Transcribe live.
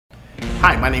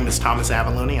Hi, my name is Thomas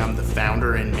Avalone. I'm the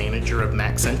founder and manager of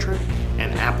Maccentric, an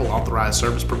Apple Authorized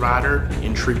Service Provider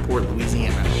in Shreveport,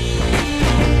 Louisiana.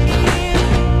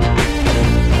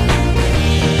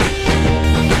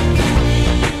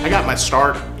 I got my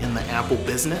start in the Apple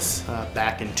business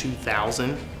back in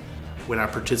 2000 when I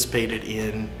participated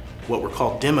in what were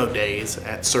called demo days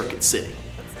at Circuit City.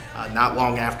 Not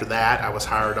long after that, I was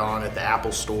hired on at the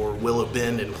Apple Store Willow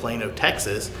Bend in Plano,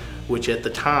 Texas, which at the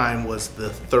time was the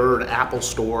third Apple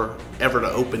store ever to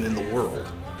open in the world.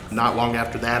 Not long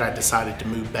after that, I decided to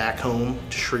move back home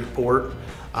to Shreveport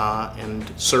and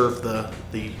serve the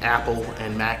Apple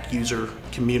and Mac user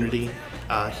community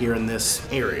here in this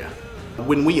area.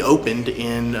 When we opened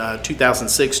in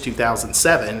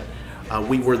 2006-2007,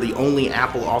 we were the only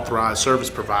Apple Authorized Service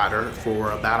Provider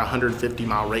for about a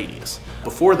 150-mile radius.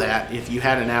 Before that, if you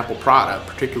had an Apple product,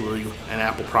 particularly an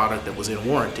Apple product that was in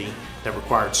warranty, that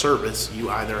required service, you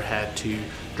either had to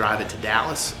drive it to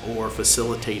Dallas or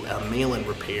facilitate a mail-in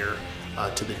repair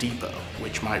to the depot,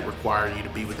 which might require you to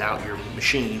be without your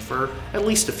machine for at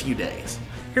least a few days.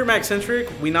 Here at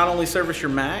Maccentric, we not only service your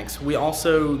Macs, we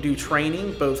also do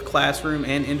training, both classroom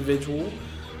and individual.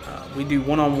 We do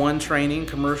one-on-one training,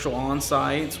 commercial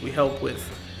on-sites. We help with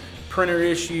printer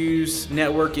issues,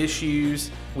 network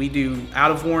issues. We do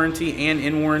out-of-warranty and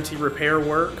in-warranty repair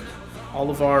work. All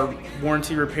of our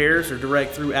warranty repairs are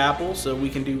direct through Apple, so we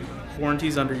can do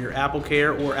warranties under your Apple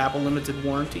Care or Apple Limited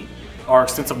warranty. Our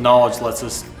extensive knowledge lets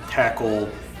us tackle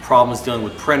problems dealing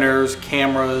with printers,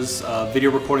 cameras,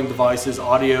 video recording devices,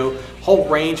 audio, whole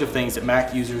range of things that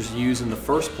Mac users use in the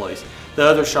first place. The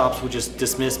other shops would just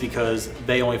dismiss because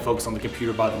they only focus on the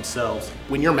computer by themselves.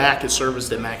 When your Mac is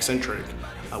serviced at Maccentric,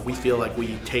 we feel like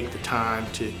we take the time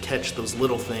to catch those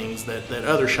little things that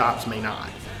other shops may not.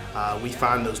 We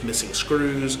find those missing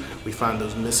screws, we find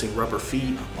those missing rubber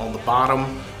feet on the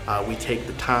bottom. We take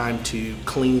the time to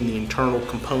clean the internal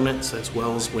components, as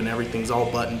well as when everything's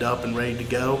all buttoned up and ready to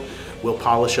go, we'll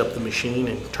polish up the machine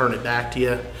and turn it back to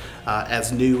you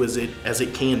as new as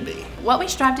it can be. What we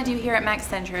strive to do here at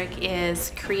Maccentric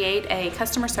is create a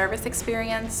customer service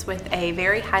experience with a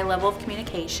very high level of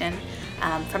communication.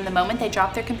 From the moment they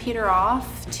drop their computer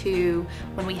off to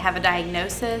when we have a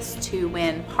diagnosis to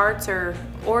when parts are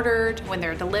ordered, when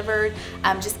they're delivered,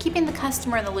 just keeping the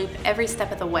customer in the loop every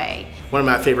step of the way. One of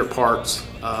my favorite parts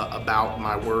about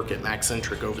my work at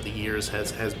Maccentric over the years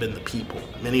has been the people.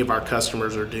 Many of our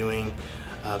customers are doing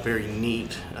very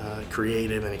neat,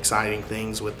 creative and exciting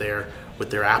things with their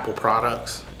Apple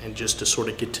products, and just to sort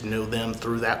of get to know them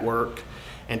through that work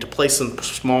and to play some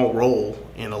small role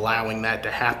in allowing that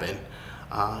to happen.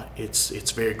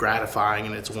 It's very gratifying,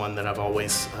 and it's one that I've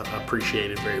always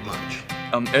appreciated very much.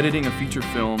 I'm editing a feature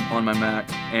film on my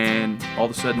Mac, and all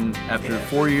of a sudden, after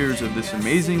 4 years of this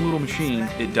amazing little machine,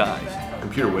 it dies. The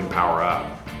computer wouldn't power up,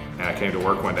 and I came to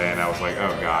work one day and I was like,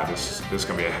 oh God, this is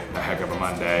gonna be a heck of a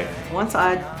Monday. Once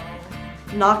I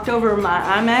knocked over my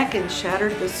iMac and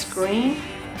shattered the screen.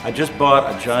 I just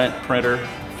bought a giant printer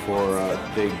for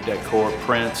big decor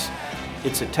prints.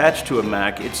 It's attached to a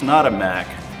Mac. It's not a Mac,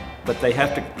 but they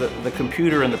have to, the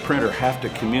computer and the printer have to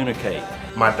communicate.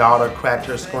 My daughter cracked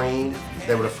her screen.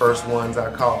 They were the first ones I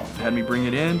called. Had me bring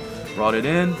it in, brought it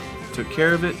in, took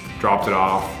care of it. Dropped it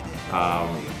off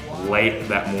late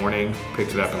that morning,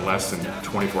 picked it up in less than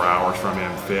 24 hours from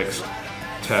him, fixed,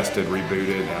 tested,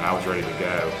 rebooted, and I was ready to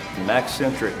go.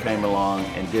 Maccentric came along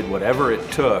and did whatever it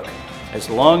took, as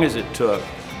long as it took,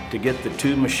 to get the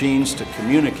two machines to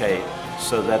communicate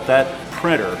so that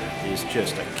printer is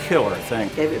just a killer thing.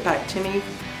 Gave it back to me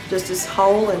just as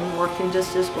whole and working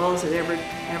just as well as it ever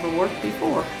worked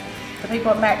before. The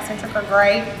people at Maccentric are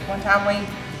great. One time we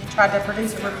tried to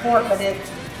produce a report, but it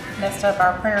messed up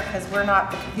our printer because we're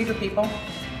not the computer people.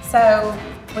 So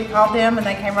we called them and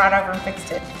they came right over and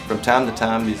fixed it. From time to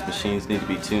time, these machines need to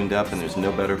be tuned up, and there's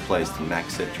no better place than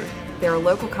Maccentric. They're a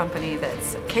local company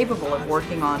that's capable of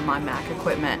working on my Mac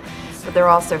equipment, but they're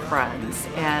also friends,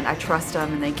 and I trust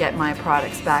them, and they get my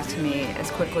products back to me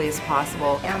as quickly as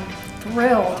possible. I'm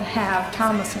thrilled to have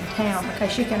Thomas in town,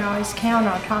 because you can always count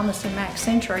on Thomas and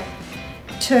Maccentric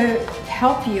to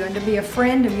help you and to be a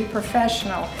friend and be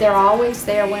professional. They're always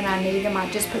there when I need them. I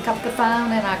just pick up the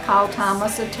phone and I call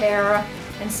Thomas or Tara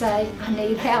and say, I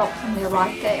need help, and they're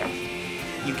right there.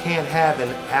 You can't have an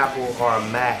Apple or a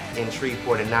Mac in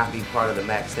Shreveport and not be part of the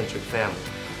Maccentric family.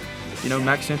 You know,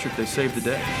 Maccentric, they saved the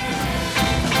day.